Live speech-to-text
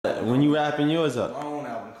When you wrapping yours up? My own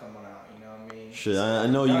album coming out, you know what I mean? Shit, I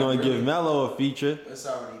know you're gonna give Mello a feature. It's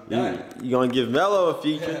already done. You gonna give Mello a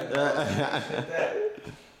feature?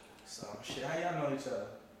 So shit, how y'all know each other?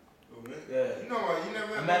 Yeah. You know you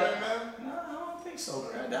never met him, man? No, I don't think so,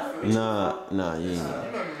 bro. Nah, you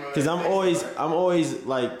ain't. Cause I'm always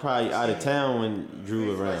like probably out of town when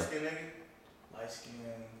Drew around. Light skin.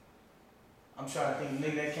 I'm trying to think,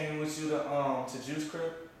 nigga that came with you to Juice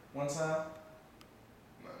Crib one time.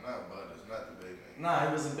 Not Butters, not the big nigga. Nah,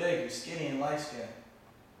 he wasn't big. He was skinny and light skin.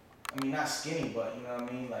 I mean, not skinny, but you know what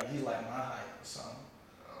I mean. Like he's like my height or something.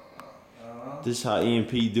 I don't know. This is how EMP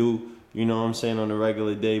do. You know what I'm saying, on a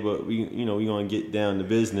regular day, but we gonna get down to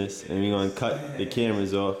business and we gonna cut the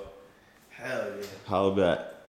cameras off. Hell yeah. Holla back.